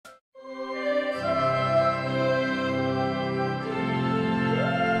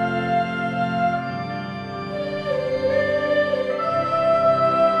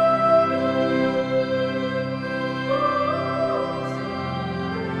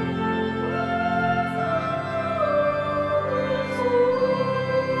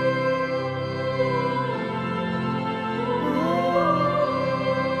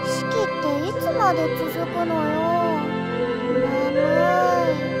まで続くのよ。眠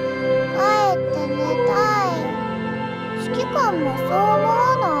い。帰って寝たい。指揮官もそう思わ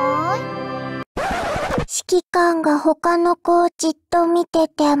ない？指揮官が他の子をじっと見て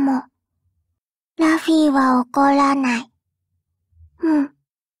ても、ラフィーは怒らない。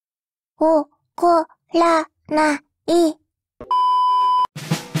怒らない。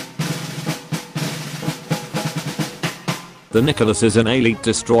The Nicholas is an elite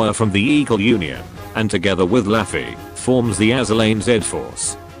destroyer from the Eagle Union, and together with Laffey, forms the Azalane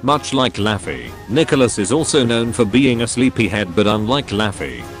Z-Force. Much like Laffey, Nicholas is also known for being a sleepyhead, but unlike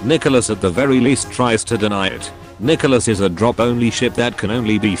Laffey, Nicholas at the very least tries to deny it. Nicholas is a drop-only ship that can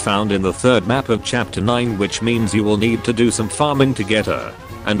only be found in the third map of Chapter 9, which means you will need to do some farming to get her.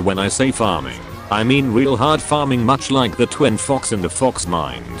 And when I say farming, I mean real hard farming, much like the Twin Fox in the Fox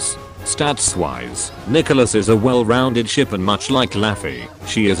Mines. Stats wise, Nicholas is a well-rounded ship, and much like Laffey,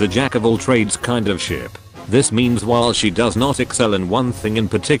 she is a jack-of-all-trades kind of ship. This means while she does not excel in one thing in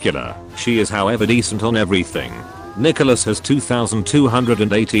particular, she is however decent on everything. Nicholas has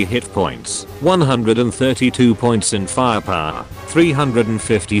 2,280 hit points, 132 points in firepower,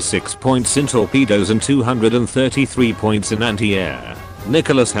 356 points in torpedoes and 233 points in anti-air.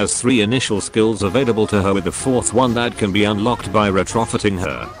 Nicholas has 3 initial skills available to her, with the 4th one that can be unlocked by retrofitting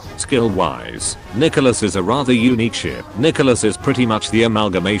her. Skill wise, Nicholas is a rather unique ship. Nicholas is pretty much the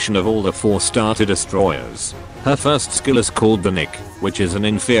amalgamation of all the 4 starter destroyers. Her first skill is called the Nick, which is an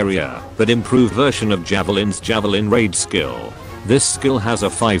inferior but improved version of Javelin's Javelin Raid skill. This skill has a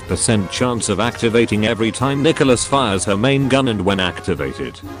 5% chance of activating every time Nicholas fires her main gun, and when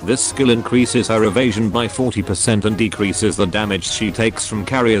activated, this skill increases her evasion by 40% and decreases the damage she takes from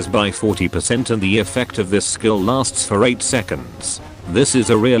carriers by 40%, and the effect of this skill lasts for 8 seconds. This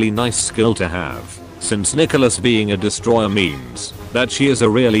is a really nice skill to have, since Nicholas being a destroyer means that she is a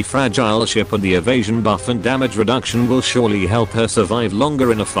really fragile ship, and the evasion buff and damage reduction will surely help her survive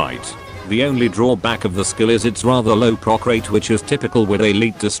longer in a fight. The only drawback of the skill is its rather low proc rate, which is typical with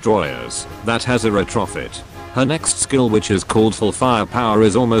elite destroyers that has a retrofit. Her next skill, which is called Full Firepower,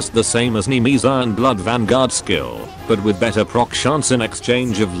 is almost the same as Nemi's Iron Blood Vanguard skill, but with better proc chance in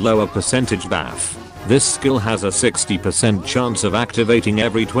exchange of lower percentage buff. This skill has a 60% chance of activating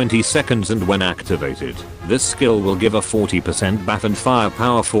every 20 seconds, and when activated, this skill will give a 40% buff and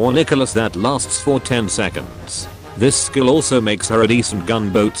firepower for Nicholas that lasts for 10 seconds. This skill also makes her a decent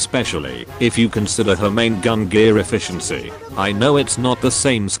gunboat, especially if you consider her main gun gear efficiency. I know it's not the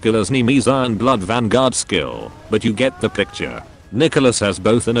same skill as Nemi's Iron Blood Vanguard skill, but you get the picture. Nicholas has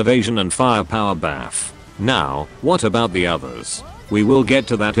both an evasion and firepower buff. Now, what about the others? We will get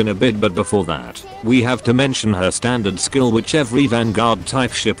to that in a bit, but before that, we have to mention her standard skill, which every Vanguard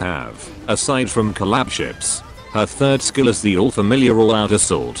type ship have, aside from collab ships. Her third skill is the all-familiar all-out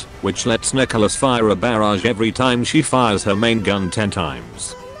assault, which lets Nicholas fire a barrage every time she fires her main gun 10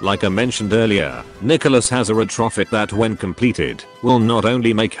 times. Like I mentioned earlier, Nicholas has a retrofit that, when completed, will not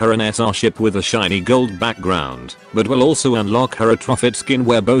only make her an SR ship with a shiny gold background, but will also unlock her retrofit skin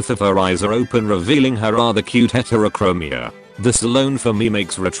where both of her eyes are open, revealing her rather cute heterochromia. This alone for me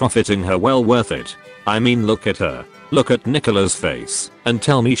makes retrofitting her well worth it. I mean, look at her. Look at Nicola's face, and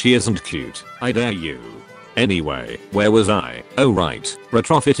tell me she isn't cute. I dare you. Anyway, where was I? Oh right,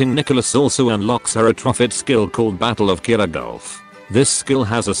 retrofitting Nicholas also unlocks her retrofit skill called Battle of Killer Gulf. This skill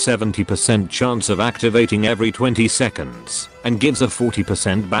has a 70% chance of activating every 20 seconds, and gives a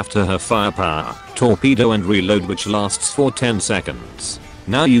 40% buff to her firepower, torpedo and reload, which lasts for 10 seconds.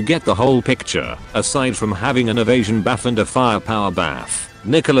 Now you get the whole picture. Aside from having an evasion buff and a firepower buff,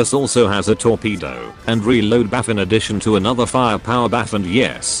 Nicholas also has a torpedo and reload buff in addition to another firepower buff, and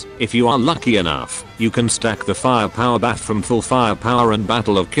yes, if you are lucky enough, you can stack the firepower buff from Full Firepower and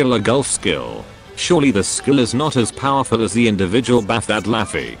Battle of Killer Gulf skill. Surely this skill is not as powerful as the individual buff that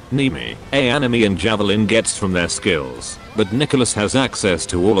Laffey, Nemi, Anime and Javelin gets from their skills, but Nicholas has access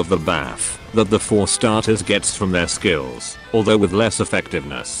to all of the buff that the 4 starters gets from their skills, although with less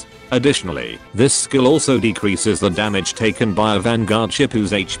effectiveness. Additionally, this skill also decreases the damage taken by a Vanguard ship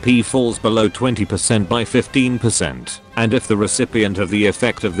whose HP falls below 20% by 15%, and if the recipient of the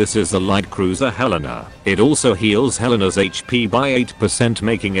effect of this is the light cruiser Helena, it also heals Helena's HP by 8%,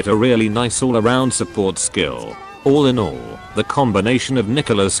 making it a really nice all-around support skill. All in all, the combination of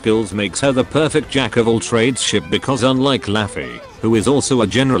Nicola's skills makes her the perfect jack-of-all-trades ship, because unlike Laffey, who is also a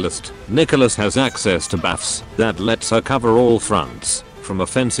generalist, Nicholas has access to buffs that lets her cover all fronts, from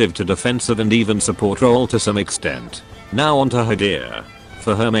offensive to defensive and even support role to some extent. Now onto her gear.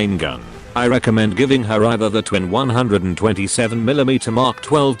 For her main gun, I recommend giving her either the twin 127mm Mark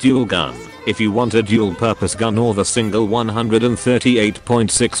 12 dual gun, If you want a dual purpose gun or the single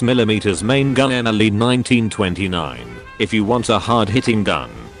 138.6mm main gun NLE 1929. If you want a hard hitting gun,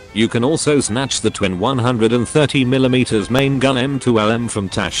 you can also snatch the twin 130mm main gun M2LM from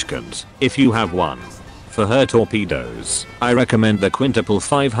Tashkent if you have one. For her torpedoes, I recommend the Quintuple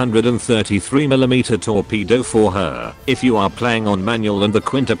 533mm torpedo for her if you are playing on manual, and the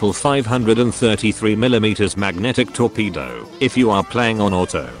Quintuple 533mm magnetic torpedo if you are playing on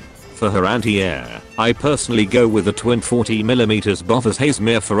auto. For her anti-air, I personally go with the twin 40mm Bofors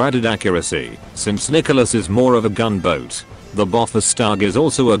Hazemeyer for added accuracy. Since Nicholas is more of a gunboat, the Bofors STAAG is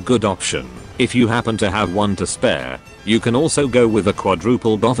also a good option. If you happen to have one to spare, you can also go with the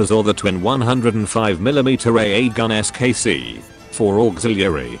quadruple Bofors or the twin 105mm AA gun SKC. For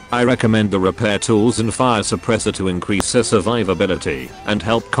auxiliary, I recommend the repair tools and fire suppressor to increase her survivability and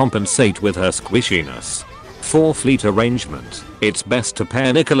help compensate with her squishiness. For fleet arrangement, it's best to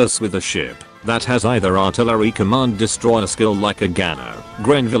pair Nicholas with a ship that has either artillery command destroyer skill like a Gano,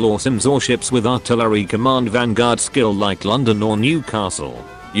 Grenville or Sims, or ships with artillery command vanguard skill like London or Newcastle.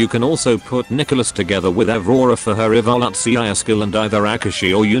 You can also put Nicholas together with Aurora for her evolution skill and either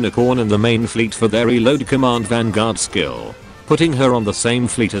Akashi or Unicorn in the main fleet for their reload command vanguard skill. Putting her on the same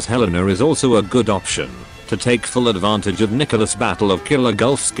fleet as Helena is also a good option to take full advantage of Nicholas' Battle of Killer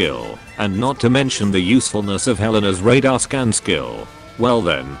Gulf skill, and not to mention the usefulness of Helena's radar scan skill. Well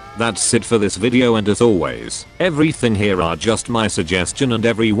then, that's it for this video, and as always, everything here are just my suggestion and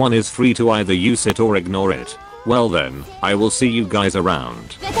everyone is free to either use it or ignore it. Well then, I will see you guys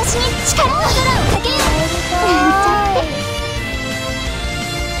around.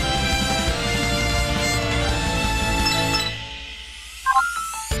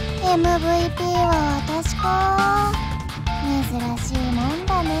 MVP は私か。珍しいもん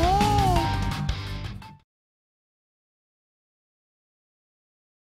だね。